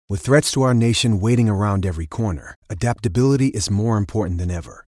With threats to our nation waiting around every corner, adaptability is more important than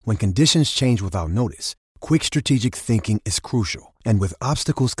ever. When conditions change without notice, quick strategic thinking is crucial. And with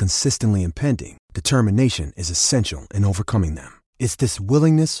obstacles consistently impending, determination is essential in overcoming them. It's this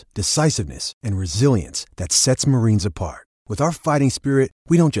willingness, decisiveness, and resilience that sets Marines apart. With our fighting spirit,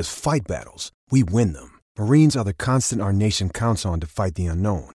 we don't just fight battles, we win them. Marines are the constant our nation counts on to fight the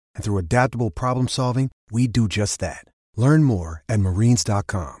unknown. And through adaptable problem solving, we do just that. Learn more at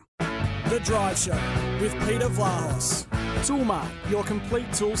marines.com. The Drive Show with Peter Vlahos. Toolmart, your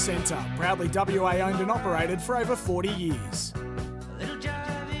complete tool centre. Proudly WA owned and operated for over 40 years.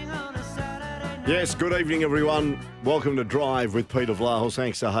 Yes, good evening, everyone. Welcome to Drive with Peter Vlahos.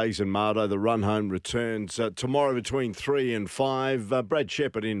 Thanks to Hayes and Mardo. The run home returns tomorrow between 3 and 5. Brad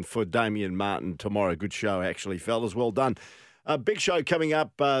Shepherd in for Damien Martin tomorrow. Good show, actually, fellas. Well done. A big show coming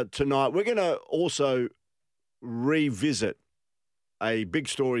up tonight. We're going to also revisit a big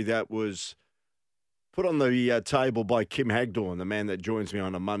story that was put on the table by Kim Hagdorn, the man that joins me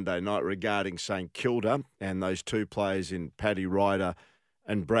on a Monday night, regarding St Kilda and those two players in Paddy Ryder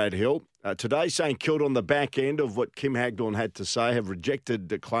and Brad Hill. Today, St Kilda, on the back end of what Kim Hagdorn had to say, have rejected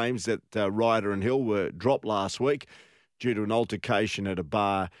the claims that Ryder and Hill were dropped last week due to an altercation at a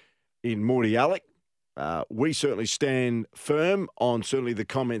bar in Mordialloc. We certainly stand firm on certainly the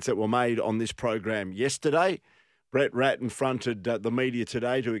comments that were made on this program yesterday. Brett Ratten fronted the media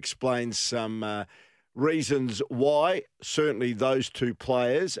today to explain some reasons why certainly those two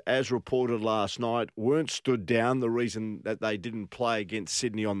players, as reported last night, weren't stood down. The reason that they didn't play against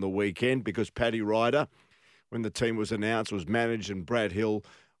Sydney on the weekend, because Paddy Ryder, when the team was announced, was managed, and Brad Hill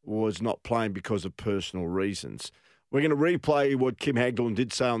was not playing because of personal reasons. We're going to replay what Kim Hagdorn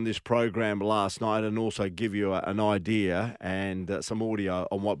did say on this program last night and also give you an idea and some audio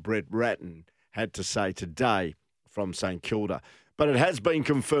on what Brett Ratten had to say today from St Kilda. But it has been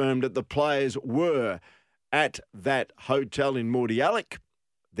confirmed that the players were at that hotel in Mordialloc.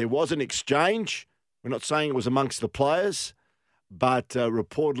 There was an exchange. We're not saying it was amongst the players, but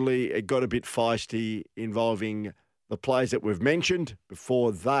reportedly it got a bit feisty involving the players that we've mentioned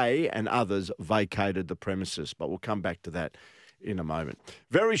before they and others vacated the premises. But we'll come back to that in a moment.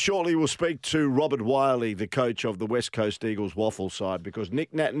 Very shortly, we'll speak to Robert Wiley, the coach of the West Coast Eagles waffle side, because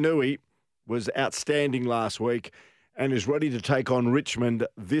Nick Naitanui was outstanding last week and is ready to take on Richmond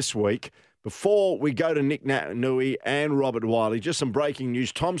this week. Before we go to Nick Naitanui and Robert Wiley, just some breaking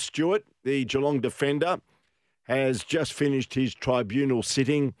news. Tom Stewart, the Geelong defender, has just finished his tribunal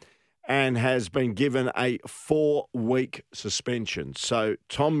sitting and has been given a 4-week suspension. So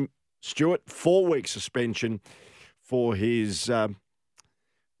Tom Stewart, 4-week suspension for his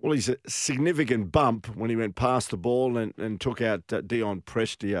his significant bump when he went past the ball and took out Dion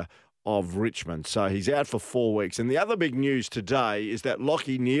Prestia of Richmond. So he's out for 4 weeks. And the other big news today is that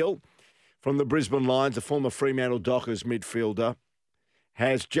Lachie Neale from the Brisbane Lions, the former Fremantle Dockers midfielder,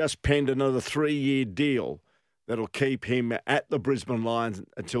 has just penned another 3-year deal that'll keep him at the Brisbane Lions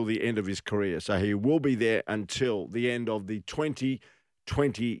until the end of his career. So he will be there until the end of the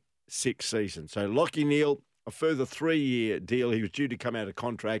 2026 season. So Lachie Neale, a further 3-year deal. He was due to come out of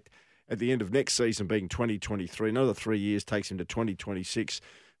contract at the end of next season, being 2023. Another 3 years takes him to 2026.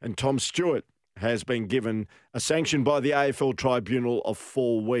 And Tom Stewart has been given a sanction by the AFL Tribunal of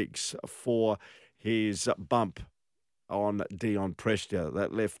 4 weeks for his bump on Dion Prestia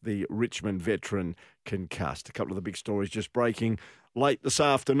that left the Richmond veteran concussed. A couple of the big stories just breaking late this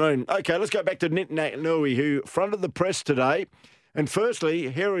afternoon. Okay, let's go back to Nick Naitanui, who fronted the press today. And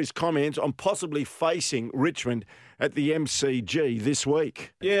firstly, here are his comments on possibly facing Richmond at the MCG this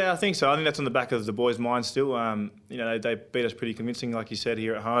week. Yeah, I think so. I think that's on the back of the boys' minds still. They beat us pretty convincing, like you said,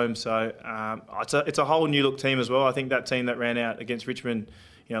 here at home. So it's a whole new look team as well. I think that team that ran out against Richmond,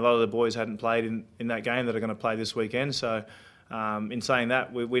 a lot of the boys hadn't played in that game that are going to play this weekend. So in saying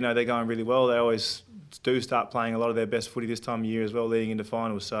that, we know they're going really well. They always do start playing a lot of their best footy this time of year as well, leading into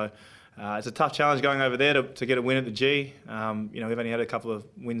finals. So it's a tough challenge going over there to get a win at the G. We've only had a couple of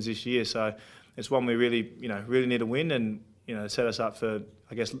wins this year, so it's one we really need to win and set us up for,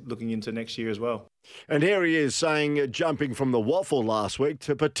 I guess, looking into next year as well. And here he is saying, jumping from the waffle last week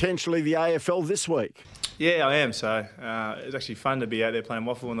to potentially the AFL this week. Yeah, I am. So it's actually fun to be out there playing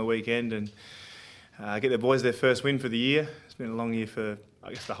waffle on the weekend and get the boys their first win for the year. It's been a long year for,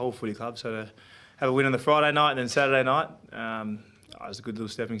 I guess, the whole footy club. So to have a win on the Friday night and then Saturday night, it was a good little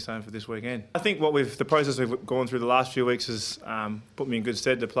stepping stone for this weekend. I think the process we've gone through the last few weeks has put me in good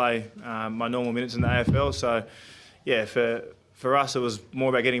stead to play my normal minutes in the AFL. So, yeah, for us it was more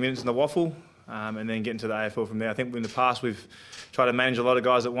about getting minutes in the waffle and then getting to the AFL from there. I think in the past we've tried to manage a lot of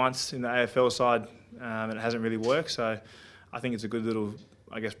guys at once in the AFL side and it hasn't really worked. So I think it's a good little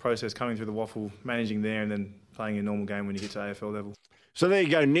process coming through the waffle, managing there, and then playing a normal game when you get to AFL level. So there you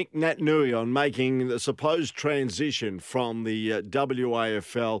go, Nick Naitanui on making the supposed transition from the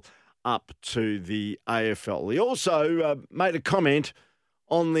WAFL up to the AFL. He also made a comment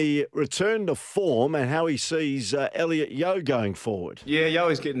on the return to form and how he sees Elliot Yeo going forward. Yeah, Yeo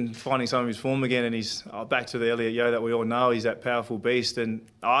is finding some of his form again, and he's back to the Elliot Yeo that we all know. He's that powerful beast, and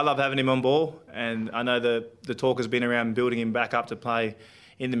I love having him on ball. And I know the talk has been around building him back up to play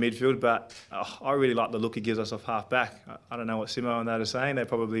in the midfield, but I really like the look he gives us off half back. I don't know what Simo and that are saying. They're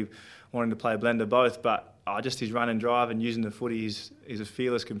probably wanting to play a blend of both, but just his run and drive and using the footy, he's a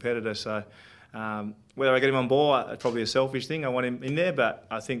fearless competitor. So whether I get him on ball, it's probably a selfish thing. I want him in there, but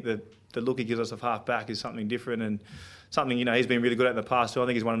I think that the look he gives us off half back is something different and something, he's been really good at in the past too. I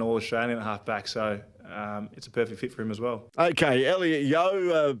think he's won an All-Australian at half back, so it's a perfect fit for him as well. Okay, Elliot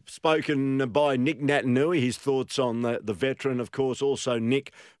Yeo, spoken by Nick Naitanui, his thoughts on the veteran, of course, also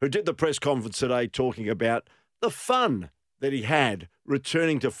Nick, who did the press conference today talking about the fun that he had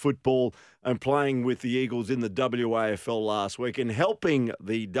returning to football and playing with the Eagles in the WAFL last week and helping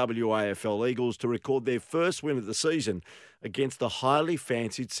the WAFL Eagles to record their first win of the season against the highly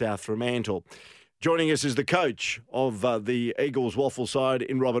fancied South Fremantle. Joining us is the coach of the Eagles waffle side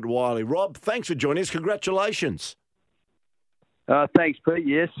in Robert Wiley. Rob, thanks for joining us. Congratulations. Thanks, Pete.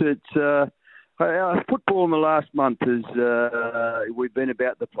 Yes, it's football in the last month we've been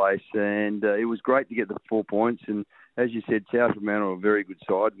about the place, and it was great to get the 4 points. And as you said, South Fremantle are a very good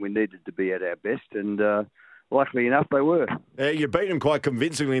side. We needed to be at our best, and luckily enough, they were. You beat them quite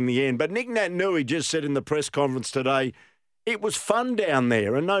convincingly in the end. But Nick Naitanui just said in the press conference today, it was fun down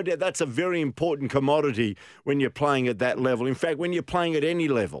there, and no doubt that's a very important commodity when you're playing at that level. In fact, when you're playing at any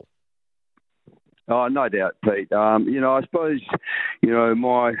level. Oh, no doubt, Pete. I suppose,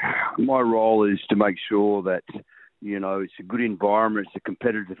 my role is to make sure that, it's a good environment, it's a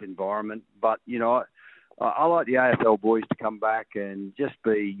competitive environment. But, I like the AFL boys to come back and just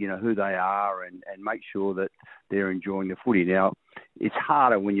be, who they are and make sure that they're enjoying the footy. Now, it's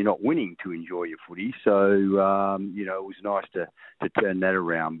harder when you're not winning to enjoy your footy. So, it was nice to turn that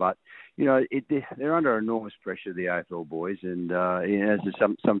around. But, they're under enormous pressure, the AFL boys. And,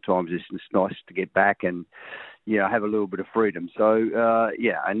 sometimes it's just nice to get back and, have a little bit of freedom. So,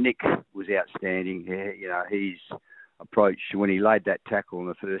 and Nick was outstanding. He's approach when he laid that tackle in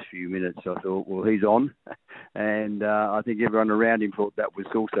the first few minutes, I thought, well, he's on. And I think everyone around him thought that was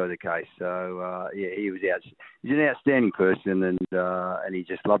also the case. So, he was he's an outstanding person, and he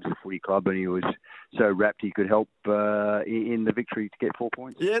just loves the footy club, and he was so rapt he could help in the victory to get 4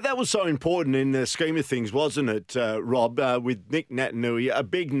 points. Yeah, that was so important in the scheme of things, wasn't it, Rob, with Nick Naitanui, a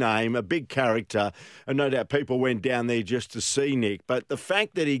big name, a big character, and no doubt people went down there just to see Nick. But the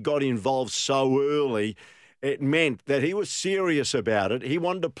fact that he got involved so early, it meant that he was serious about it. He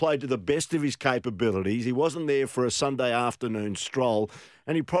wanted to play to the best of his capabilities. He wasn't there for a Sunday afternoon stroll,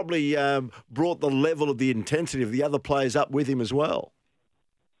 and he probably brought the level of the intensity of the other players up with him as well.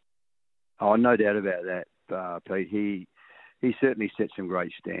 Oh, no doubt about that, Pete. He certainly set some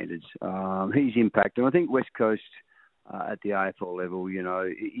great standards. His impact, and I think West Coast at the AFL level,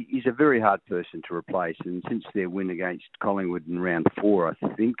 he's a very hard person to replace. And since their win against Collingwood in round 4,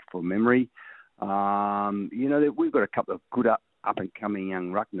 I think, from memory, we've got a couple of good up-and-coming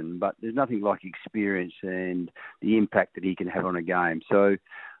young ruckmen, but there's nothing like experience and the impact that he can have on a game. So,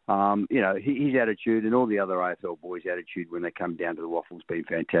 his attitude and all the other AFL boys' attitude when they come down to the waffle's been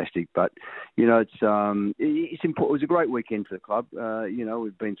fantastic. But, it's important. It was a great weekend for the club.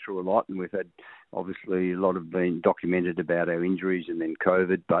 We've been through a lot, and we've had, obviously, a lot have been documented about our injuries and then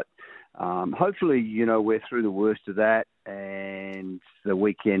COVID, but hopefully, we're through the worst of that, and the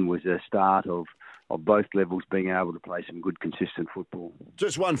weekend was a start of both levels being able to play some good, consistent football.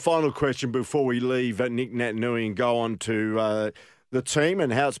 Just one final question before we leave Nick Naitanui and go on to the team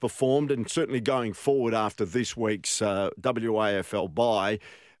and how it's performed, and certainly going forward after this week's WAFL bye.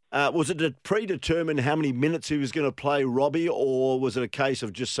 Was it predetermined how many minutes he was going to play, Robbie, or was it a case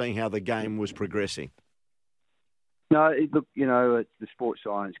of just seeing how the game was progressing? No, look, the sports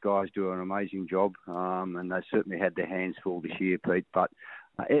science guys do an amazing job, and they certainly had their hands full this year, Pete. But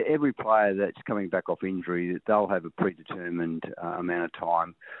every player that's coming back off injury, they'll have a predetermined amount of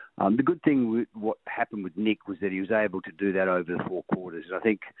time. The good thing with what happened with Nick was that he was able to do that over the 4 quarters. And I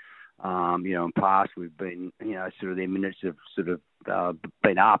think In past we've been, sort of their minutes have sort of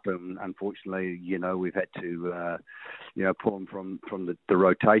been up, and unfortunately, we've had to, pull them from the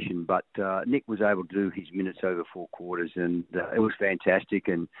rotation. But Nick was able to do his minutes over 4 quarters, and it was fantastic.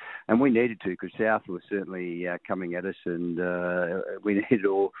 And we needed to, because South was certainly coming at us, and we needed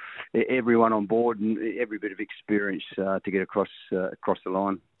everyone on board and every bit of experience to get across the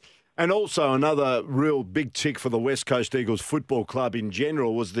line. And also another real big tick for the West Coast Eagles Football Club in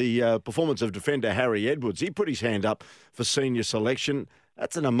general was the performance of defender Harry Edwards. He put his hand up for senior selection.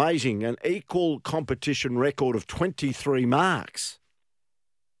 That's an equal competition record of 23 marks.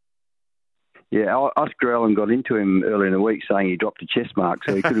 Yeah, Oscar Allen got into him early in the week saying he dropped a chest mark,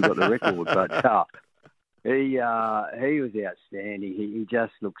 so he could have got the record. But he was outstanding. He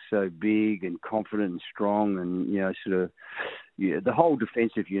just looked so big and confident and strong, and the whole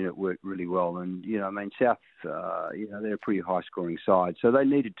defensive unit worked really well. And South, they're a pretty high scoring side, so they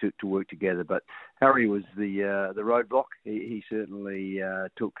needed to work together. But Harry was the roadblock. He certainly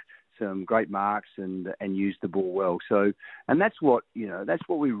took some great marks and used the ball well. So, and that's what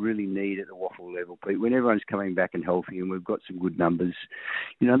we really need at the Waffle level, Pete. When everyone's coming back and healthy, and we've got some good numbers,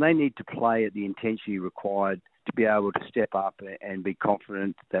 they need to play at the intensity required to be able to step up and be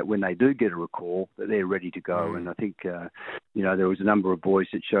confident that when they do get a recall, that they're ready to go. And I think there was a number of boys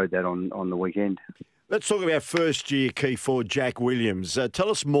that showed that on the weekend. Let's talk about first-year key forward Jack Williams. Tell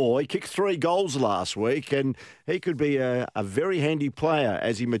us more. He kicked 3 goals last week, and he could be a very handy player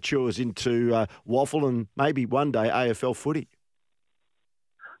as he matures into Waffle and maybe one day AFL footy.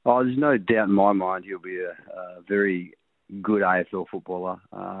 Oh, there's no doubt in my mind he'll be a very good AFL footballer.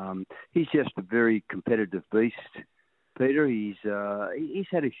 He's just a very competitive beast, Peter. He's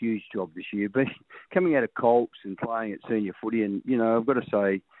had a huge job this year, but coming out of Colts and playing at senior footy, and I've got to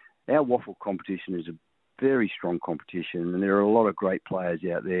say, our Waffle competition is a very strong competition, and there are a lot of great players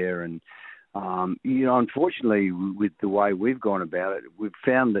out there. And unfortunately, with the way we've gone about it, we've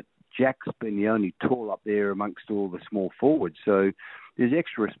found that Jack's been the only tall up there amongst all the small forwards. So there's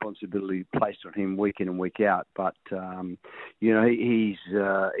extra responsibility placed on him week in and week out. But he's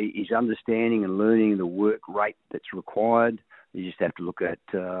understanding and learning the work rate that's required. You just have to look at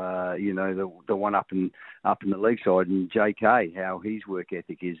the one up in the league side, and JK, how his work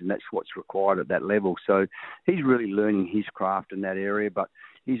ethic is, and that's what's required at that level. So he's really learning his craft in that area. But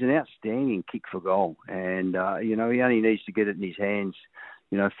he's an outstanding kick for goal, and he only needs to get it in his hands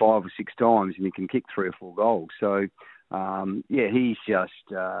 5 or 6 times, and he can kick 3 or 4 goals. So he's just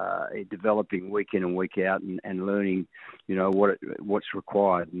developing week in and week out, and learning what's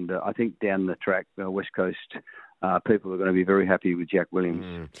required. And I think down the track, West Coast people are going to be very happy with Jack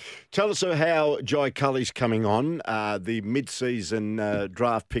Williams. Tell us how Jai Culley's coming on, the mid-season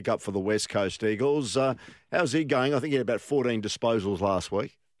draft pickup for the West Coast Eagles. How's he going? I think he had about 14 disposals last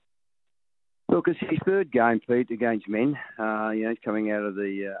week. Look, it's his 3rd game, Pete, against men. He's coming out of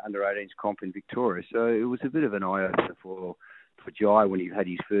the under-18s comp in Victoria. So it was a bit of an eye-opener for Jai when he had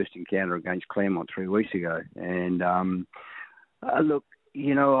his first encounter against Claremont 3 weeks ago. And look,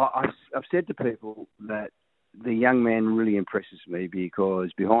 I've said to people that the young man really impresses me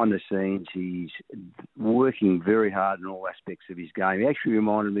because behind the scenes he's working very hard in all aspects of his game. He actually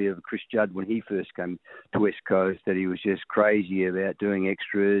reminded me of Chris Judd when he first came to West Coast, that he was just crazy about doing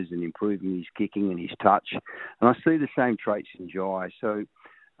extras and improving his kicking and his touch. And I see the same traits in Jai. So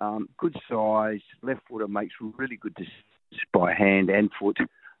good size, left footer, makes really good decisions by hand and foot.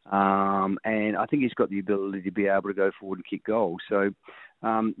 And I think he's got the ability to be able to go forward and kick goals. So,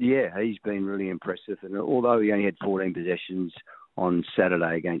 he's been really impressive. And although he only had 14 possessions on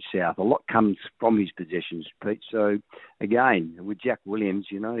Saturday against South, a lot comes from his possessions, Pete. So, again, with Jack Williams,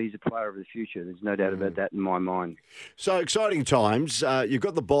 he's a player of the future. There's no doubt about that in my mind. So, exciting times. You've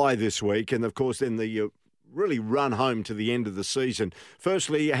got the bye this week, and, of course, then the really run home to the end of the season.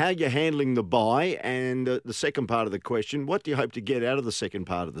 Firstly, how you're handling the bye, and the second part of the question, what do you hope to get out of the second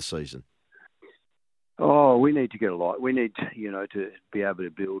part of the season? Oh, we need to get a lot. We need, to be able to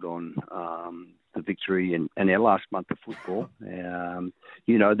build on the victory and our last month of football.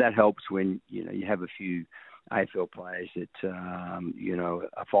 That helps when, you have a few AFL players that,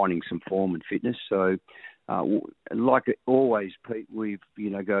 are finding some form and fitness. So, like always, Pete, we've,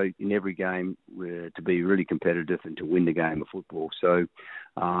 go in every game to be really competitive and to win the game of football. So,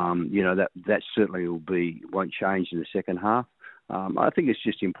 that certainly won't change in the second half. I think it's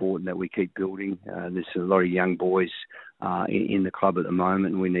just important that we keep building. There's a lot of young boys in the club at the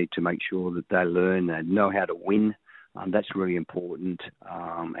moment, and we need to make sure that they learn, they know how to win That's really important.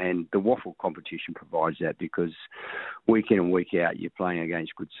 And the waffle competition provides that because week in and week out you're playing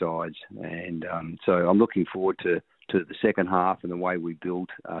against good sides. And so I'm looking forward to the second half and the way we build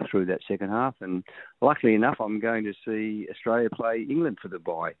through that second half. And luckily enough, I'm going to see Australia play England for the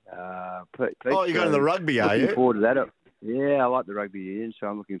bye. Pete, you're going to the rugby, are you? Looking forward to that. Yeah, I like the rugby union, so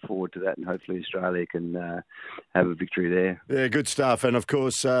I'm looking forward to that, and hopefully Australia can have a victory there. Yeah, good stuff. And, of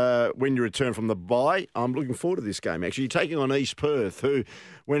course, when you return from the bye, I'm looking forward to this game, actually. You're taking on East Perth, who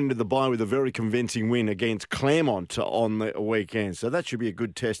went into the bye with a very convincing win against Claremont on the weekend. So that should be a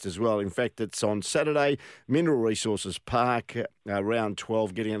good test as well. In fact, it's on Saturday, Mineral Resources Park, round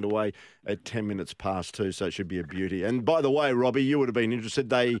 12, getting underway at 10 minutes past 2, so it should be a beauty. And by the way, Robbie, you would have been interested.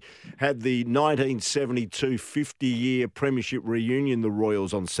 They had the 1972 50-year premiership reunion, the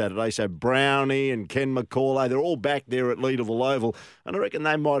Royals, on Saturday. So Brownie and Ken McCauley, they're all back there at Leederville Oval. And I reckon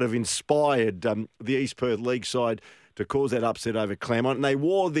they might have inspired the East Perth League side to cause that upset over Claremont. And they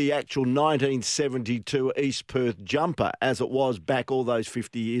wore the actual 1972 East Perth jumper as it was back all those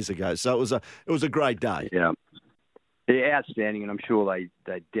 50 years ago. So it was a great day. Yeah. Yeah, outstanding, and I'm sure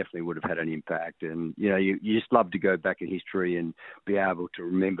they definitely would have had an impact. And you just love to go back in history and be able to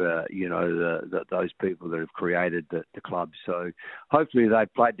remember those people that have created the club. So hopefully they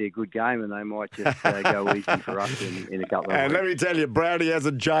played their good game, and they might just go easy for us in a couple of weeks. And let me tell you, Brownie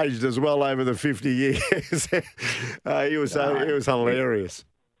hasn't changed as well over the 50 years. He was hilarious.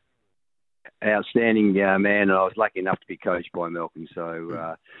 Outstanding man, and I was lucky enough to be coached by Malcolm.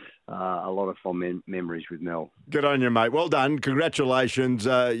 So. A lot of fond memories with Mel. Good on you, mate. Well done. Congratulations.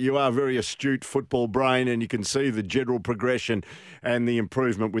 You are a very astute football brain, and you can see the general progression and the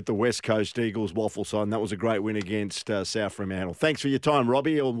improvement with the West Coast Eagles waffle side. And that was a great win against South Fremantle. Thanks for your time,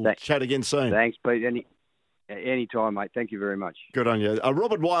 Robbie. We'll chat again soon. Thanks, Pete. Any time, mate. Thank you very much. Good on you.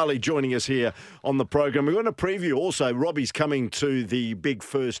 Robert Wiley joining us here on the program. We're going to preview also, Robbie's coming to the big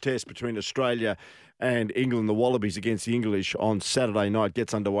first test between Australia and England, the Wallabies against the English on Saturday night.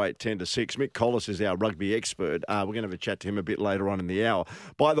 Gets underway at 10 to 6. Mick Collis is our rugby expert. We're going to have a chat to him a bit later on in the hour.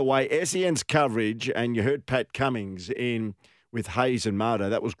 By the way, SEN's coverage, and you heard Pat Cummings in with Hayes and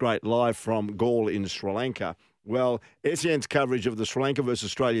Mardo. That was great, live from Galle in Sri Lanka. Well, SEN's coverage of the Sri Lanka versus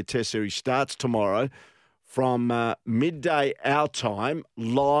Australia Test Series starts tomorrow from midday our time,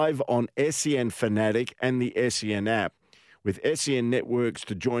 live on SEN Fanatic and the SEN app. With SEN networks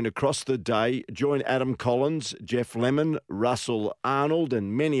to join across the day, join Adam Collins, Jeff Lemon, Russell Arnold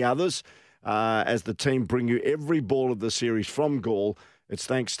and many others as the team bring you every ball of the series from Galle. It's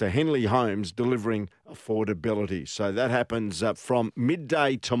thanks to Henley Homes delivering affordability. So that happens from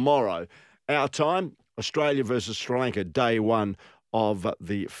midday tomorrow. Our time, Australia versus Sri Lanka, day one of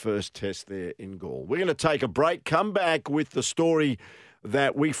the first test there in Galle. We're going to take a break, come back with the story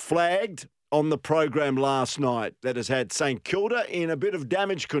that we flagged on the program last night that has had St Kilda in a bit of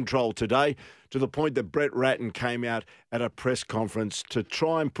damage control today, to the point that Brett Ratton came out at a press conference to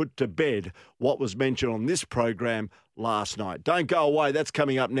try and put to bed what was mentioned on this program last night. Don't go away. That's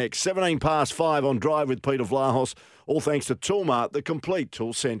coming up next. 17 past 5 on Drive with Peter Vlahos. All thanks to Toolmart, the complete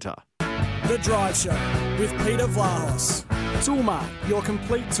tool centre. The Drive Show with Peter Vlahos. Toolmart, your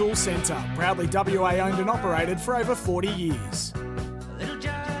complete tool centre. Proudly WA owned and operated for over 40 years.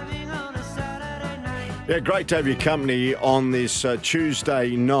 Yeah, great to have your company on this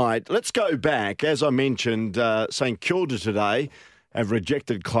Tuesday night. Let's go back. As I mentioned, St Kilda today have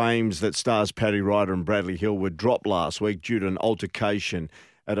rejected claims that stars Paddy Ryder and Bradley Hill were dropped last week due to an altercation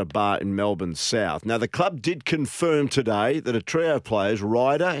at a bar in Melbourne South. Now, the club did confirm today that a trio of players,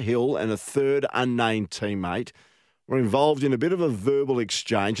 Ryder, Hill and a third unnamed teammate, were involved in a bit of a verbal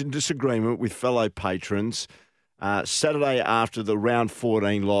exchange and disagreement with fellow patrons Saturday after the round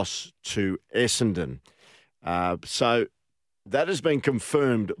 14 loss to Essendon. So that has been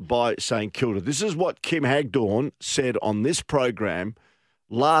confirmed by St Kilda. This is what Kim Hagdorn said on this program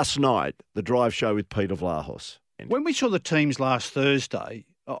last night, the Drive Show with Peter Vlahos. When we saw the teams last Thursday,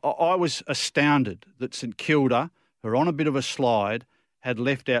 I was astounded that St Kilda, who are on a bit of a slide, had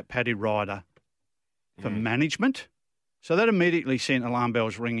left out Paddy Ryder for management. So that immediately sent alarm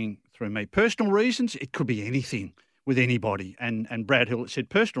bells ringing through me. Personal reasons, it could be anything with anybody. And Brad Hill said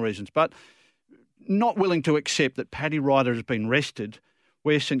personal reasons, but not willing to accept that Paddy Ryder has been rested,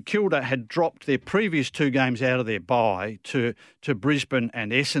 where St Kilda had dropped their previous two games out of their bye to Brisbane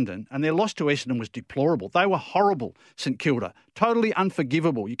and Essendon, and their loss to Essendon was deplorable. They were horrible, St Kilda, totally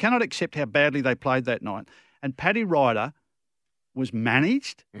unforgivable. You cannot accept how badly they played that night. And Paddy Ryder was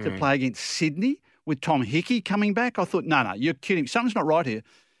managed to play against Sydney with Tom Hickey coming back. I thought, no, you're kidding. Something's not right here.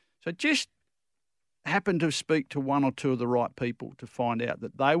 So just happened to speak to one or two of the right people to find out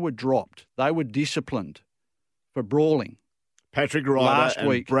that they were dropped. They were disciplined for brawling. Patrick Ryder last and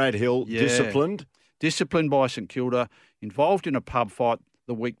week. Brad Hill disciplined. Disciplined by St Kilda, involved in a pub fight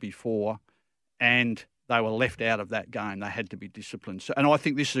the week before, and they were left out of that game. They had to be disciplined. So, and I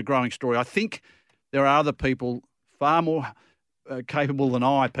think this is a growing story. I think there are other people far more capable than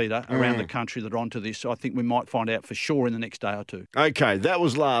I, Peter, around the country that are onto this. So I think we might find out for sure in the next day or two. Okay, that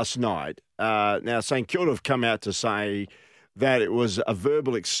was last night. Now, St Kilda have come out to say that it was a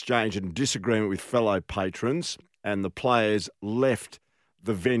verbal exchange and disagreement with fellow patrons, and the players left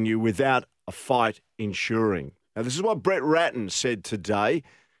the venue without a fight ensuing. Now, this is what Brett Ratten said today.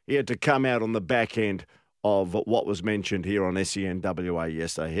 He had to come out on the back end of what was mentioned here on SENWA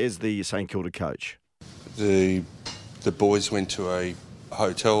yesterday. Here's the St Kilda coach. The boys went to a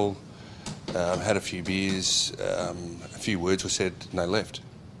hotel, had a few beers, a few words were said, and they left.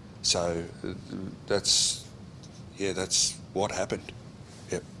 So that's what happened.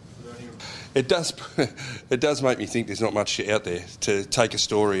 Yep. It does make me think there's not much out there to take a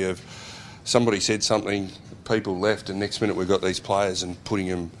story of somebody said something, people left, and next minute we've got these players and putting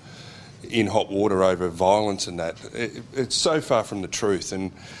them in hot water over violence and that. It's so far from the truth,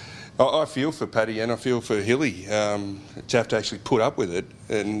 and I feel for Paddy and I feel for Hilly to have to actually put up with it,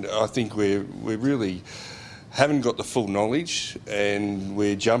 and I think we really haven't got the full knowledge, and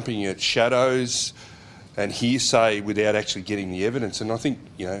we're jumping at shadows and hearsay without actually getting the evidence. And I think,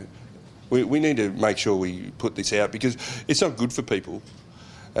 we need to make sure we put this out because it's not good for people.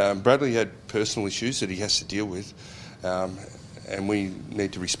 Bradley had personal issues that he has to deal with, and we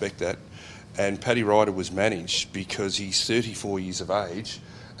need to respect that. And Paddy Ryder was managed because he's 34 years of age,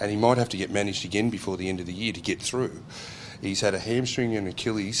 and he might have to get managed again before the end of the year to get through. He's had a hamstring and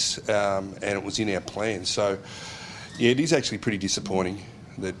Achilles, and it was in our plan. So, it is actually pretty disappointing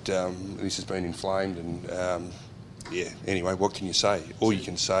that this has been inflamed. And, anyway, what can you say? All you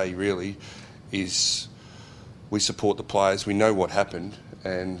can say, really, is we support the players. We know what happened,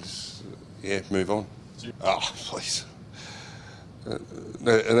 and, move on. Oh, please.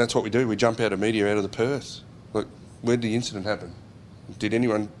 And that's what we do. We jump out of media, out of the Perth. Look, where did the incident happen? Did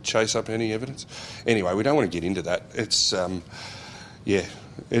anyone chase up any evidence? Anyway, we don't want to get into that. It's, it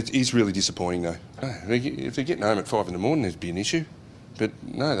is really disappointing though. If they're getting home at 5 a.m, there'd be an issue. But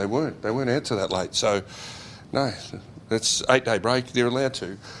no, they weren't. They weren't out till that late. So, no, that's 8-day break. They're allowed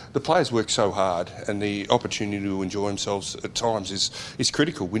to. The players work so hard, and the opportunity to enjoy themselves at times is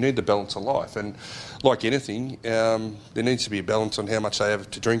critical. We need the balance of life, and like anything, there needs to be a balance on how much they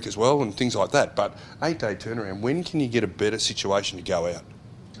have to drink as well, and things like that. But 8-day turnaround. When can you get a better situation to go out?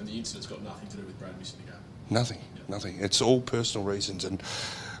 And the incident's got nothing to do with Brad missing the game. Nothing. It's all personal reasons, and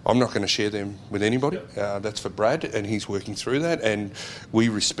I'm not going to share them with anybody. That's for Brad, and he's working through that, and we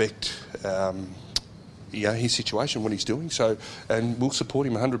respect his situation, what he's doing. So, and we'll support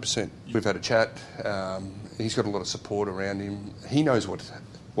him 100%. We've had a chat. He's got a lot of support around him. He knows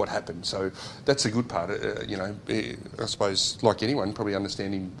what happened. So that's a good part. I suppose, like anyone, probably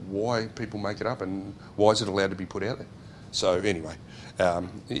understanding why people make it up and why is it allowed to be put out there. So anyway,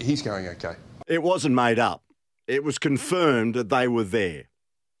 he's going okay. It wasn't made up. It was confirmed that they were there.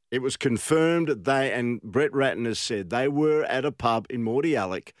 It was confirmed that and Brett Ratten has said, they were at a pub in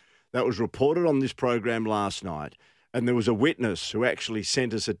Mordialloc. That was reported on this program last night, and there was a witness who actually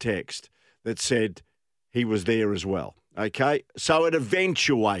sent us a text that said he was there as well. Okay? So it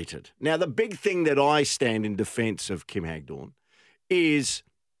eventuated. Now, the big thing that I stand in defence of Kim Hagdorn is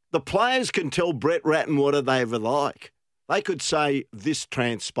the players can tell Brett Ratten whatever they ever like. They could say this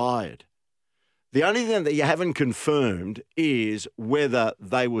transpired. The only thing that you haven't confirmed is whether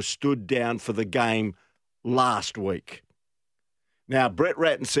they were stood down for the game last week. Now, Brett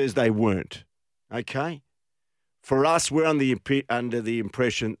Ratten says they weren't, okay? For us, we're under the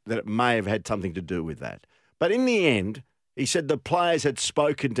impression that it may have had something to do with that. But in the end, he said the players had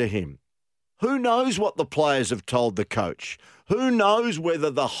spoken to him. Who knows what the players have told the coach? Who knows whether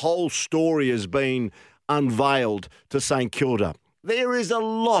the whole story has been unveiled to St Kilda? There is a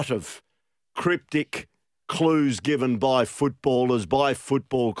lot of cryptic clues given by footballers, by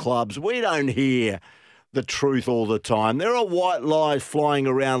football clubs. We don't hear the truth all the time. There are white lies flying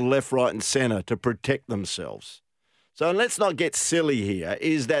around left, right and centre to protect themselves. So let's not get silly here,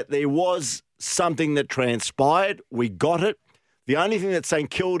 is that there was something that transpired. We got it. The only thing that St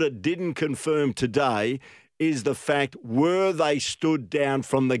Kilda didn't confirm today is the fact, were they stood down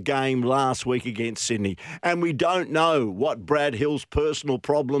from the game last week against Sydney? And we don't know what Brad Hill's personal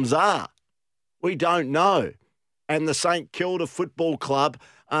problems are. We don't know. And the St Kilda Football Club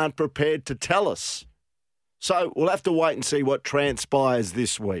aren't prepared to tell us. So we'll have to wait and see what transpires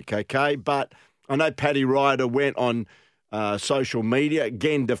this week, okay? But I know Paddy Ryder went on social media,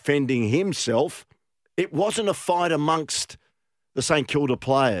 again defending himself. it wasn't a fight amongst the St Kilda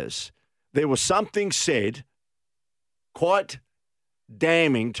players. There was something said quite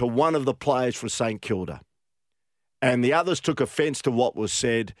damning to one of the players for St Kilda. And the others took offence to what was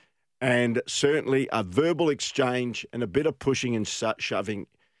said, and certainly a verbal exchange and a bit of pushing and shoving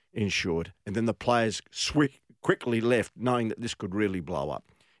ensued. And then the players quickly left, knowing that this could really blow up.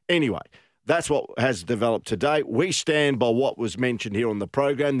 Anyway, that's what has developed today. We stand by what was mentioned here on the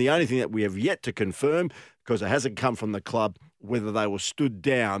program. The only thing that we have yet to confirm, because it hasn't come from the club, whether they were stood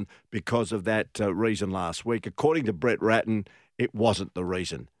down because of that reason last week. According to Brett Ratton, it wasn't the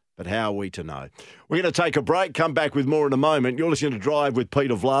reason. But how are we to know? We're going to take a break, come back with more in a moment. You're listening to Drive with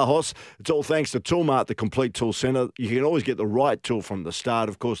Peter Vlahos. It's all thanks to Toolmart, the complete tool centre. You can always get the right tool from the start,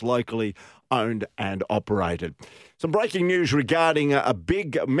 of course, locally owned and operated. Some breaking news regarding a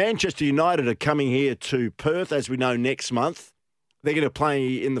big Manchester United are coming here to Perth, as we know, next month. They're going to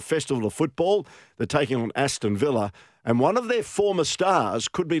play in the Festival of Football. They're taking on Aston Villa. And one of their former stars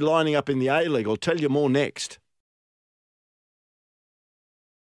could be lining up in the A-League. I'll tell you more next.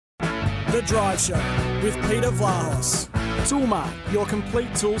 The Drive Show with Peter Vlahos. Toolmart, your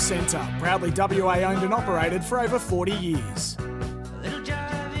complete tool centre. Proudly WA owned and operated for over 40 years.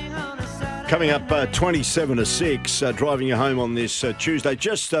 Coming up 27 to 6, driving you home on this Tuesday.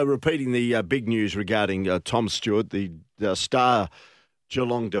 Just repeating the big news regarding Tom Stewart, the star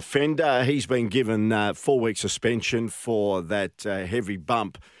Geelong defender. He's been given 4-week suspension for that heavy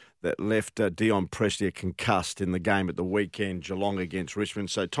bump that left Dion Prestia concussed in the game at the weekend, Geelong against Richmond.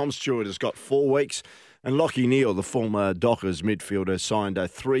 So Tom Stewart has got 4 weeks, and Lachie Neale, the former Dockers midfielder, signed a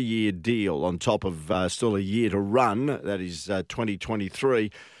 3-year deal on top of still a year to run, that is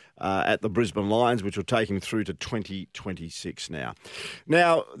 2023, at the Brisbane Lions, which will take him through to 2026 now.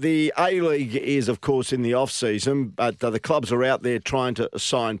 Now, the A-League is, of course, in the off-season, but the clubs are out there trying to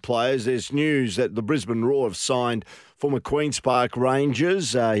sign players. There's news that the Brisbane Roar have signed former Queen's Park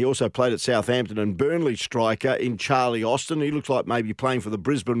Rangers. He also played at Southampton and Burnley striker in Charlie Austin. He looks like maybe playing for the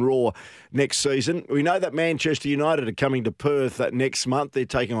Brisbane Roar next season. We know that Manchester United are coming to Perth next month. They're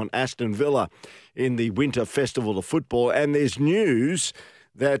taking on Aston Villa in the Winter Festival of Football. And there's news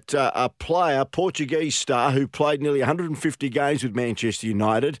that a player, Portuguese star, who played nearly 150 games with Manchester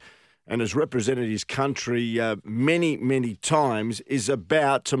United and has represented his country many, many times, is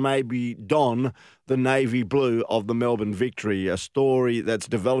about to maybe don the navy blue of the Melbourne Victory, a story that's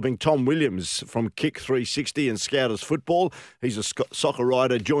developing. Tom Williams from Kick 360 and Scouters Football, he's a soccer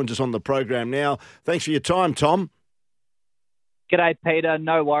writer, joins us on the program now. Thanks for your time, Tom. G'day, Peter.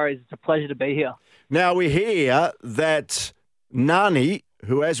 No worries. It's a pleasure to be here. Now, we hear that Nani,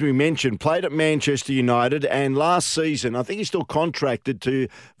 who, as we mentioned, played at Manchester United and last season, I think he's still contracted to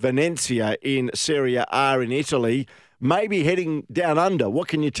Venezia in Serie A in Italy, may be heading down under. What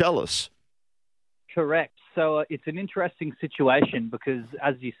can you tell us? Correct. So it's an interesting situation because,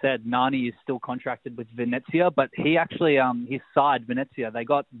 as you said, Nani is still contracted with Venezia, but he actually, his side, Venezia, they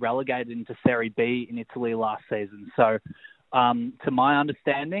got relegated into Serie B in Italy last season. So to my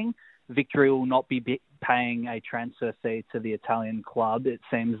understanding, Victory will not be paying a transfer fee to the Italian club. It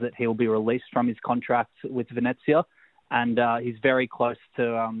seems that he'll be released from his contract with Venezia, and he's very close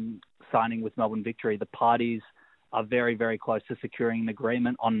to signing with Melbourne Victory. The parties are very, very close to securing an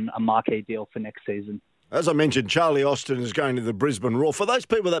agreement on a marquee deal for next season. As I mentioned, Charlie Austin is going to the Brisbane Roar. For those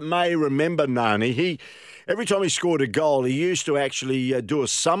people that may remember Nani, every time he scored a goal, he used to actually do a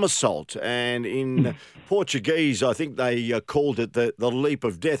somersault. And in Portuguese, I think they called it the leap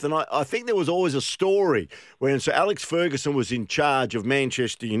of death. And I think there was always a story when Sir Alex Ferguson was in charge of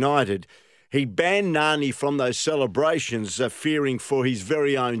Manchester United. He banned Nani from those celebrations, fearing for his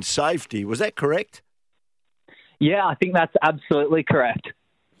very own safety. Was that correct? Yeah, I think that's absolutely correct.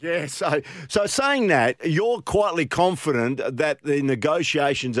 Yeah, so saying that, you're quietly confident that the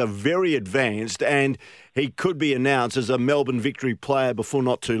negotiations are very advanced and he could be announced as a Melbourne Victory player before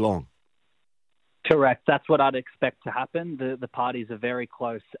not too long. Correct. That's what I'd expect to happen. The parties are very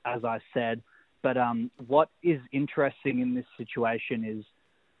close, as I said. But what is interesting in this situation is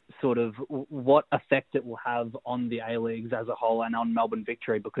sort of what effect it will have on the A-Leagues as a whole and on Melbourne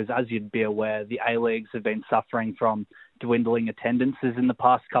Victory, because as you'd be aware, the A-Leagues have been suffering from dwindling attendances in the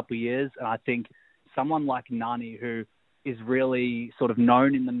past couple of years. And I think someone like Nani, who is really sort of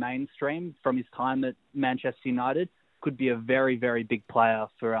known in the mainstream from his time at Manchester United, could be a very, very big player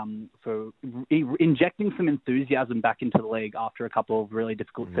for injecting some enthusiasm back into the league after a couple of really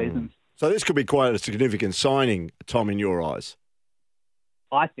difficult seasons. So this could be quite a significant signing, Tom, in your eyes.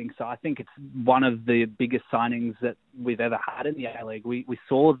 I think so. I think it's one of the biggest signings that we've ever had in the A-League. We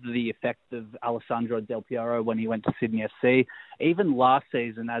saw the effect of Alessandro Del Piero when he went to Sydney FC. Even last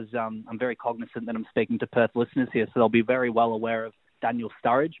season, as I'm very cognizant that I'm speaking to Perth listeners here, so they'll be very well aware of Daniel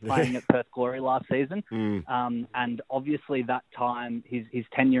Sturridge playing at Perth Glory last season. And obviously that time, his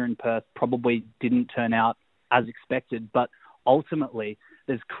tenure in Perth probably didn't turn out as expected, but ultimately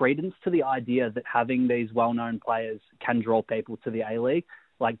there's credence to the idea that having these well-known players can draw people to the A-League.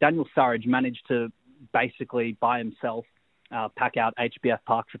 Like Daniel Sturridge managed to basically by himself pack out HBF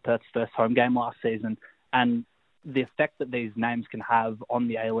Park for Perth's first home game last season. And the effect that these names can have on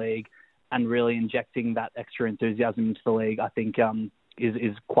the A-League and really injecting that extra enthusiasm into the league, I think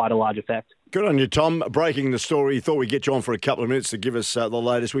is quite a large effect. Good on you, Tom. Breaking the story. Thought we'd get you on for a couple of minutes to give us the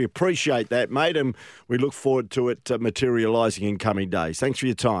latest. We appreciate that, mate, and we look forward to it materialising in coming days. Thanks for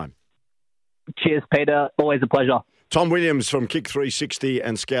your time. Cheers, Peter. Always a pleasure. Tom Williams from Kick 360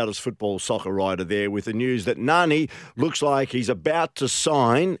 and Scouters football soccer writer there with the news that Nani looks like he's about to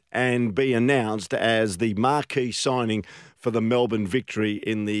sign and be announced as the marquee signing for the Melbourne Victory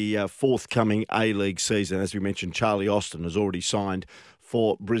in the forthcoming A-League season. As we mentioned, Charlie Austin has already signed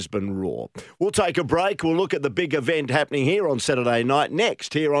for Brisbane Roar. We'll take a break. We'll look at the big event happening here on Saturday night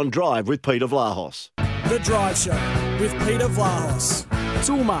next here on Drive with Peter Vlahos. The Drive Show with Peter Vlahos.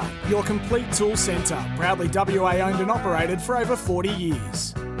 Toolmart, your complete tool centre. Proudly WA owned and operated for over 40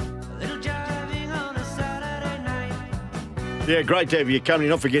 years. Yeah, great to have you company.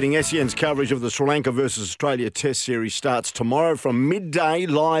 Not forgetting SEN's coverage of the Sri Lanka versus Australia Test Series starts tomorrow from midday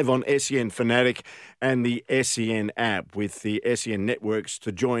live on SEN Fanatic and the SEN app with the SEN networks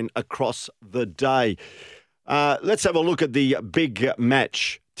to join across the day. Let's have a look at the big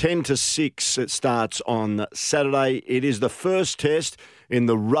match. 10-6 it starts on Saturday. It is the first test in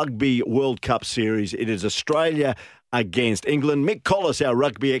the Rugby World Cup Series. It is Australia against England. Mick Collis, our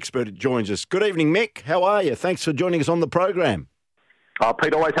rugby expert, joins us. Good evening, Mick. How are you? Thanks for joining us on the program. Oh,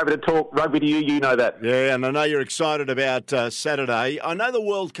 Pete, always happy to talk rugby to you. You know that. Yeah, and I know you're excited about Saturday. I know the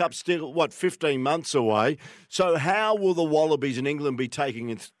World Cup's still, 15 months away. So how will the Wallabies in England be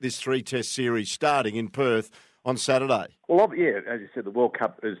taking this three-test series starting in Perth on Saturday? Well, yeah, as you said, the World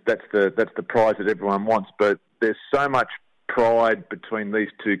Cup that's the prize that everyone wants. But there's so much pride between these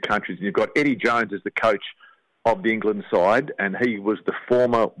two countries. And you've got Eddie Jones as the coach of the England side, and he was the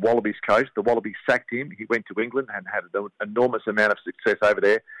former Wallabies coach. The Wallabies sacked him. He went to England and had an enormous amount of success over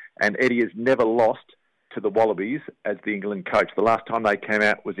there. And Eddie has never lost to the Wallabies as the England coach. The last time they came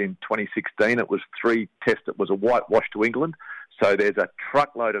out was in 2016. It was 3 tests. It was a whitewash to England. So there's a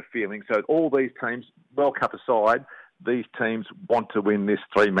truckload of feeling. So all these teams, World Cup aside, these teams want to win this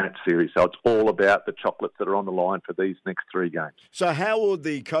 3-match series. So it's all about the chocolates that are on the line for these next 3 games. So how will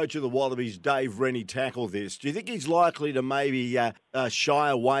the coach of the Wallabies, Dave Rennie, tackle this? Do you think he's likely to maybe shy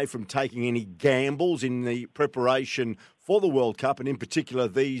away from taking any gambles in the preparation for the World Cup and in particular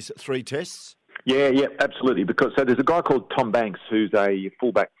these 3 tests? Yeah, absolutely. Because so there's a guy called Tom Banks who's a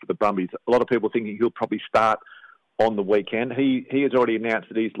fullback for the Brumbies. A lot of people thinking he'll probably start on the weekend. He has already announced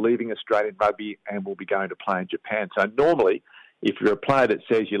that he's leaving Australian rugby and will be going to play in Japan. So normally, if you're a player that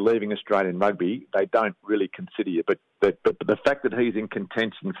says you're leaving Australian rugby, they don't really consider you. But the fact that he's in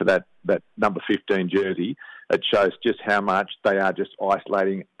contention for that number 15 jersey, it shows just how much they are just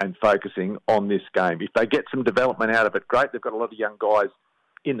isolating and focusing on this game. If they get some development out of it, great. They've got a lot of young guys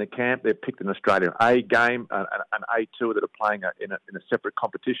in the camp. They've picked an Australian A game, an A2 that are playing in a separate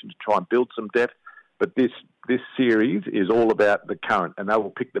competition to try and build some depth. But this series is all about the current, and they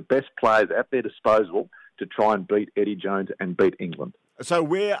will pick the best players at their disposal to try and beat Eddie Jones and beat England. So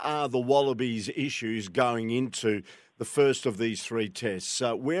where are the Wallabies' issues going into the first of these 3 tests?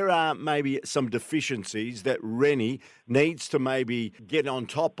 Where are maybe some deficiencies that Rennie needs to maybe get on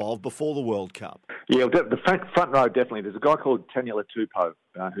top of before the World Cup? Yeah, the front row, definitely. There's a guy called Taniela Tupou,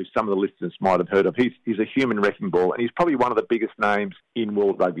 who some of the listeners might have heard of. He's a human wrecking ball, and he's probably one of the biggest names in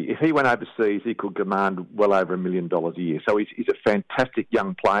world rugby. If he went overseas, he could command well over $1 million a year. So he's a fantastic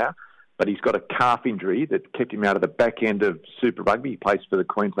young player, but he's got a calf injury that kept him out of the back end of Super Rugby. He plays for the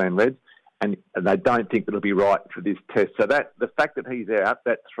Queensland Reds, and they don't think that it'll be right for this test. So that the fact that he's out,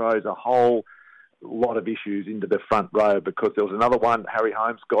 that throws a whole lot of issues into the front row, because there was another one, Harry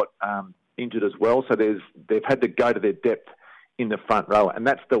Holmes, got injured as well. So they've had to go to their depth in the front row, and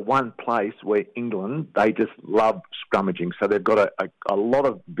that's the one place where England, they just love scrummaging. So they've got a lot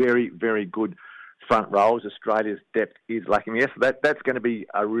of very, very good front rows. Australia's depth is lacking. Yes, that's going to be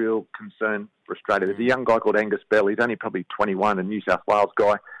a real concern for Australia. There's a young guy called Angus Bell. He's only probably 21, a New South Wales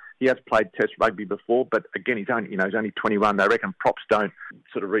guy. He has played Test rugby before, but again, he's only 21. They reckon props don't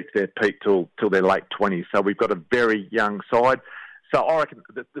sort of reach their peak till their late 20s. So we've got a very young side. So I reckon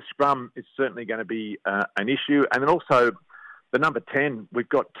the scrum is certainly going to be an issue. And then also the number 10, we've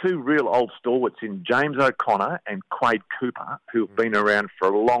got two real old stalwarts in James O'Connor and Quade Cooper, who have been around for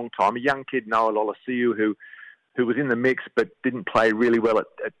a long time. A young kid, Noah Lolosiu, who was in the mix but didn't play really well at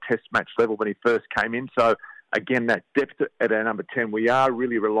test match level when he first came in. So, again, that depth at our number 10, we are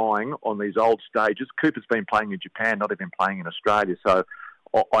really relying on these old stages. Cooper's been playing in Japan, not even playing in Australia. So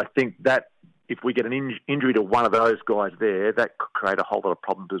I think that if we get an injury to one of those guys there, that could create a whole lot of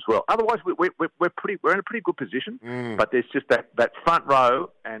problems as well. Otherwise, we're in a pretty good position. But there's just that front row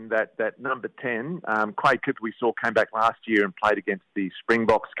and that number 10. Quade Cooper, we saw, came back last year and played against the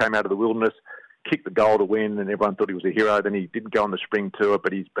Springboks, came out of the wilderness, kicked the goal to win, and everyone thought he was a hero. Then he didn't go on the spring tour,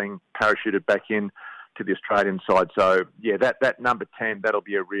 but he's been parachuted back in to the Australian side. So, yeah, that number 10, that'll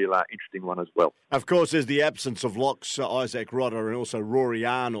be a real interesting one as well. Of course, there's the absence of locks, Isaac Rodder and also Rory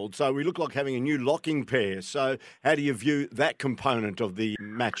Arnold. So we look like having a new locking pair. So how do you view that component of the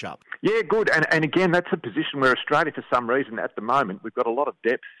matchup? Yeah, good. And again, that's a position where Australia, for some reason, at the moment, we've got a lot of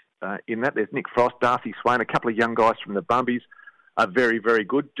depth in that. There's Nick Frost, Darcy Swain, a couple of young guys from the Brumbies are very, very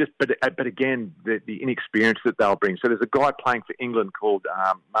good. But again, the inexperience that they'll bring. So there's a guy playing for England called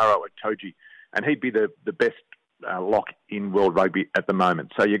Maro Itoje, and he'd be the best lock in world rugby at the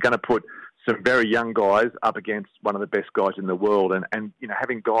moment. So you're going to put some very young guys up against one of the best guys in the world. And you know,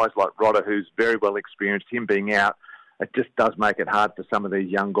 having guys like Rodder, who's very well experienced, him being out, it just does make it hard for some of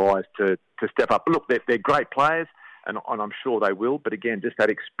these young guys to step up. But look, they're great players, and I'm sure they will. But again, just that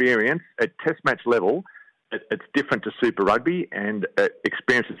experience at test match level, it's different to Super Rugby, and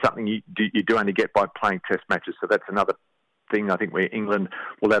experience is something you do only get by playing test matches. So that's another thing, I think, where England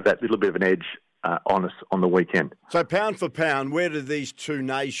will have that little bit of an edge on us on the weekend. So pound for pound, where do these two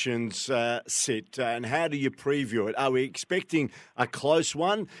nations sit, and how do you preview it? Are we expecting a close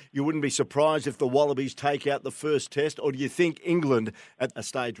one? You wouldn't be surprised if the Wallabies take out the first test, or do you think England at a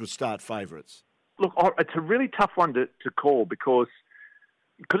stage would start favourites? Look, it's a really tough one to call because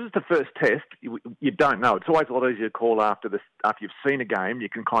it's the first test, you don't know. It's always a lot easier to call after you've seen a game. You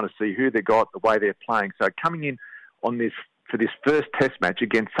can kind of see who they got, the way they're playing. So coming in on for this first test match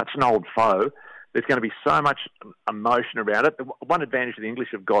against such an old foe, there's going to be so much emotion around it. The one advantage the English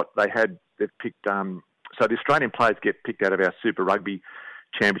have got, they've picked. So the Australian players get picked out of our Super Rugby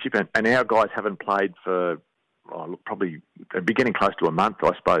Championship, and our guys haven't played for probably they're getting close to a month,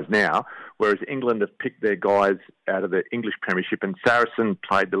 I suppose, now, whereas England have picked their guys out of the English Premiership, and Saracen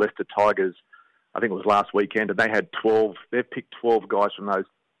played the Leicester Tigers, I think it was last weekend, and they had 12. They've picked 12 guys from those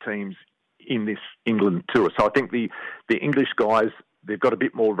teams in this England tour. So I think the English guys, they've got a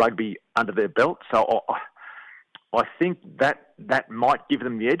bit more rugby under their belt. So I think that might give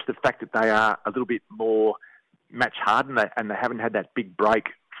them the edge, the fact that they are a little bit more match hardened and they haven't had that big break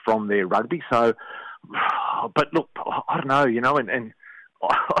from their rugby. So, but look, I don't know, and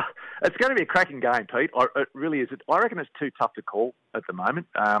it's going to be a cracking game, Pete. It really is. I reckon it's too tough to call at the moment.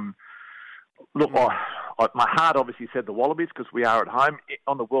 Look, my heart obviously said the Wallabies because we are at home.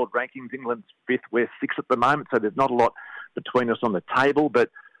 On the world rankings, England's 5th, we're 6th at the moment, so there's not a lot between us on the table.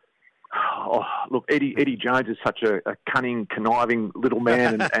 But, look, Eddie Jones is such a cunning, conniving little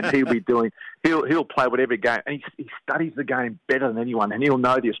man, and he'll play whatever game. And he studies the game better than anyone, and he'll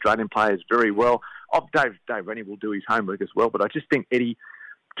know the Australian players very well. Dave Rennie will do his homework as well, but I just think Eddie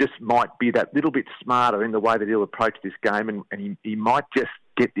just might be that little bit smarter in the way that he'll approach this game, and he might just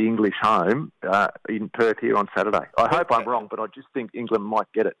get the English home in Perth here on Saturday. I hope I'm wrong, but I just think England might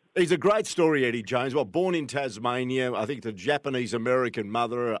get it. He's a great story, Eddie Jones. Well, born in Tasmania, I think the Japanese-American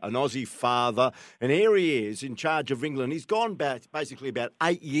mother, an Aussie father, and here he is in charge of England. He's gone back basically about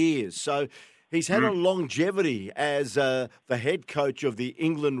 8 years, so he's had a longevity as the head coach of the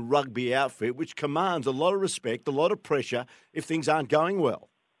England rugby outfit, which commands a lot of respect, a lot of pressure if things aren't going well.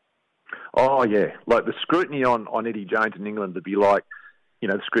 Oh, yeah. Like the scrutiny on Eddie Jones in England would be like,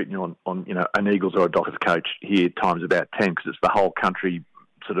 the scrutiny on an Eagles or a Dockers coach here times about 10 because it's the whole country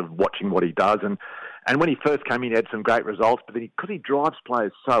sort of watching what he does. And when he first came in, he had some great results, but then because he drives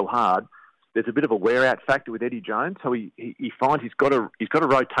players so hard, there's a bit of a wear-out factor with Eddie Jones. So he finds he's got to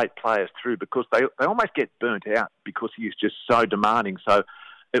rotate players through because they almost get burnt out because he is just so demanding. So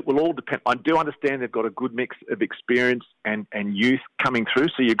it will all depend. I do understand they've got a good mix of experience and youth coming through.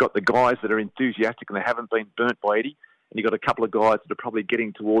 So you've got the guys that are enthusiastic and they haven't been burnt by Eddie. And you've got a couple of guys that are probably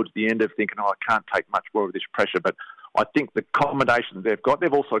getting towards the end of thinking, I can't take much more of this pressure. But I think the combination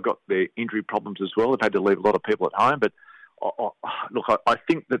they've also got their injury problems as well. They've had to leave a lot of people at home. But look, I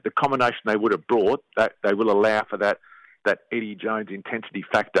think that the combination they would have brought, that they will allow for that Eddie Jones intensity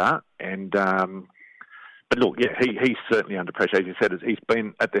factor. And But look, yeah, he's certainly under pressure. As you said, he's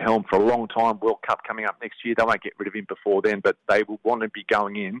been at the helm for a long time. World Cup coming up next year. They won't get rid of him before then, but they will want to be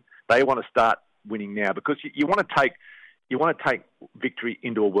going in. They want to start winning now because you want to take victory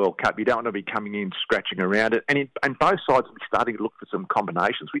into a World Cup. You don't want to be coming in scratching around it. And both sides are starting to look for some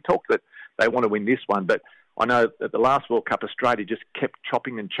combinations. We talked that they want to win this one, but I know that the last World Cup, Australia just kept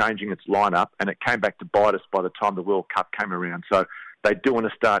chopping and changing its lineup, and it came back to bite us by the time the World Cup came around. So they do want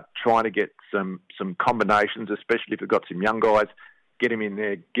to start trying to get some combinations, especially if they've got some young guys. Get them in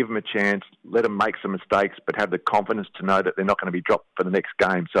there, give them a chance, let them make some mistakes, but have the confidence to know that they're not going to be dropped for the next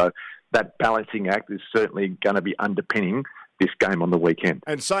game. So that balancing act is certainly going to be underpinning this game on the weekend.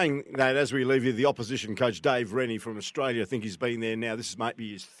 And saying that, as we leave you, the opposition coach, Dave Rennie from Australia, I think he's been there now. This is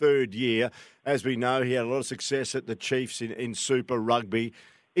maybe his third year. As we know, he had a lot of success at the Chiefs in Super Rugby.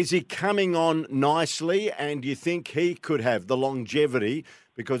 Is he coming on nicely, and do you think he could have the longevity?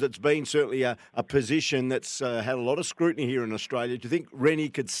 Because it's been certainly a position that's had a lot of scrutiny here in Australia. Do you think Rennie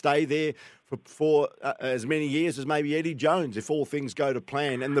could stay there for as many years as maybe Eddie Jones if all things go to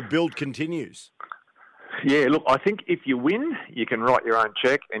plan and the build continues? Yeah, look, I think if you win, you can write your own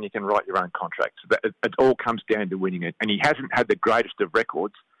cheque and you can write your own contract. It all comes down to winning it. And he hasn't had the greatest of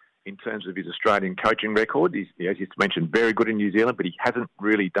records in terms of his Australian coaching record. He's, as you mentioned, very good in New Zealand, but he hasn't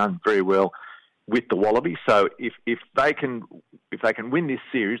really done very well with the Wallabies. So if they can win this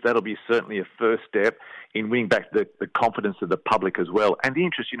series, that'll be certainly a first step in winning back the confidence of the public as well. And the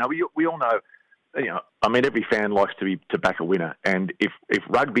interest, we all know, every fan likes to back a winner. And if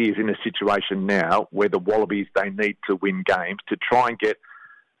rugby is in a situation now where the Wallabies, they need to win games to try and get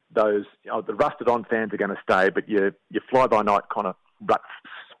those, the rusted on fans are going to stay, but your fly-by-night kind of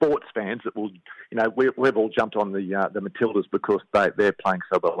sports fans that will, we've all jumped on the Matildas because they're playing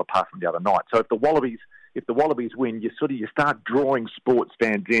so well apart from the other night. So if the Wallabies win, you start drawing sports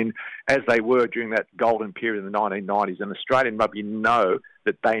fans in as they were during that golden period in the 1990s. And Australian rugby know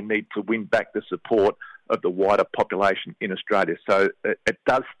that they need to win back the support of the wider population in Australia. So it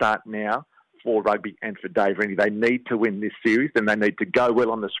does start now for rugby and for Dave Rennie. They need to win this series, then they need to go well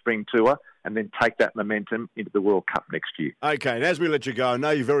on the spring tour and then take that momentum into the World Cup next year. Okay, and as we let you go, I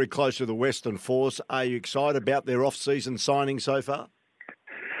know you're very close to the Western Force. Are you excited about their off-season signing so far?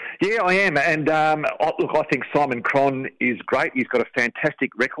 Yeah, I am. And look, I think Simon Cron is great. He's got a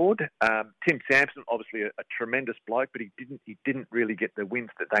fantastic record. Tim Sampson, obviously a tremendous bloke, but he didn't really get the wins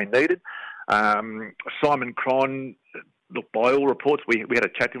that they needed. Simon Cron, look, by all reports, we had a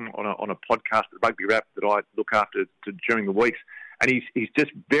chat to him on a podcast at Rugby Wrap that I look after during the weeks, and he's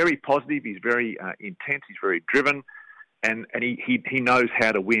just very positive. He's very intense. He's very driven, and he knows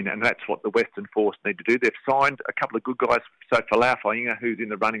how to win, and that's what the Western Force need to do. They've signed a couple of good guys. So Falau Fainga, who's in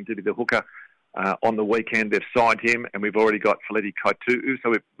the running to be the hooker on the weekend, they've signed him, and we've already got Feleti Kaitu'u.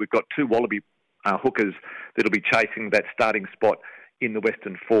 So we've got two Wallaby hookers that'll be chasing that starting spot in the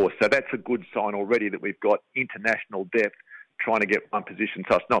Western Force. So that's a good sign already that we've got international depth trying to get one position.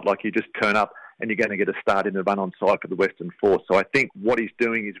 So it's not like you just turn up and you're going to get a start in the run on side for the Western Force. So I think what he's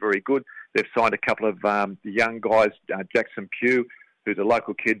doing is very good. They've signed a couple of the young guys, Jackson Pugh, who's a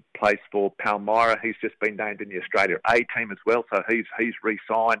local kid, plays for Palmyra. He's just been named in the Australia A team as well, so he's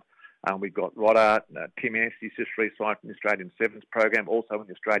re-signed. We've got Rodder, Tim Anstey's just re-signed from the Australian Sevens program, also in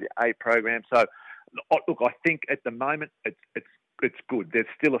the Australia A program. So look, I think at the moment it's good. There's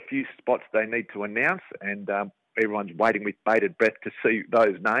still a few spots they need to announce, and everyone's waiting with bated breath to see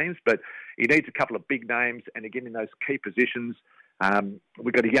those names. But he needs a couple of big names, and again in those key positions,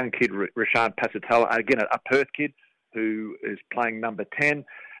 we've got a young kid, Rashaan Pasatella, again a Perth kid who is playing number 10.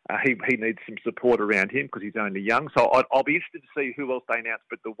 He needs some support around him because he's only young. So I'll be interested to see who else they announce.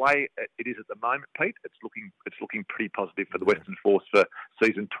 But the way it is at the moment, Pete, it's looking pretty positive for the Western Force for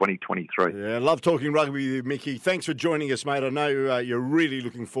season 2023. Yeah, I love talking rugby with you, Mickey. Thanks for joining us, mate. I know you're really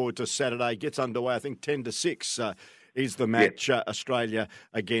looking forward to Saturday. Gets underway, I think 10-6 is the match, Australia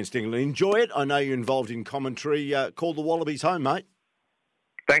against England. Enjoy it. I know you're involved in commentary. Call the Wallabies home, mate.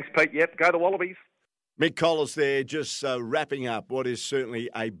 Thanks, Pete. Yep, go the Wallabies. Mick Collis there, just wrapping up what is certainly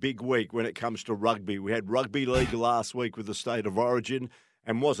a big week when it comes to rugby. We had Rugby League last week with the State of Origin,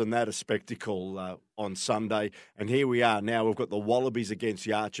 and wasn't that a spectacle on Sunday? And here we are now. We've got the Wallabies against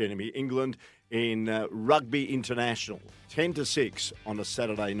the arch enemy, England, in Rugby International, 10-6 on a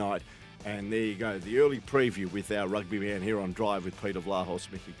Saturday night. And there you go, the early preview with our rugby man here on Drive with Peter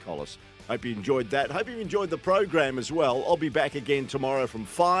Vlahos, Mickey Collis. Hope you enjoyed that. Hope you enjoyed the program as well. I'll be back again tomorrow from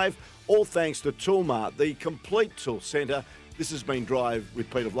 5, all thanks to Toolmart, the complete tool centre. This has been Drive with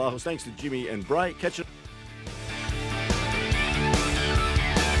Peter Vlahos. Thanks to Jimmy and Bray. Catch it.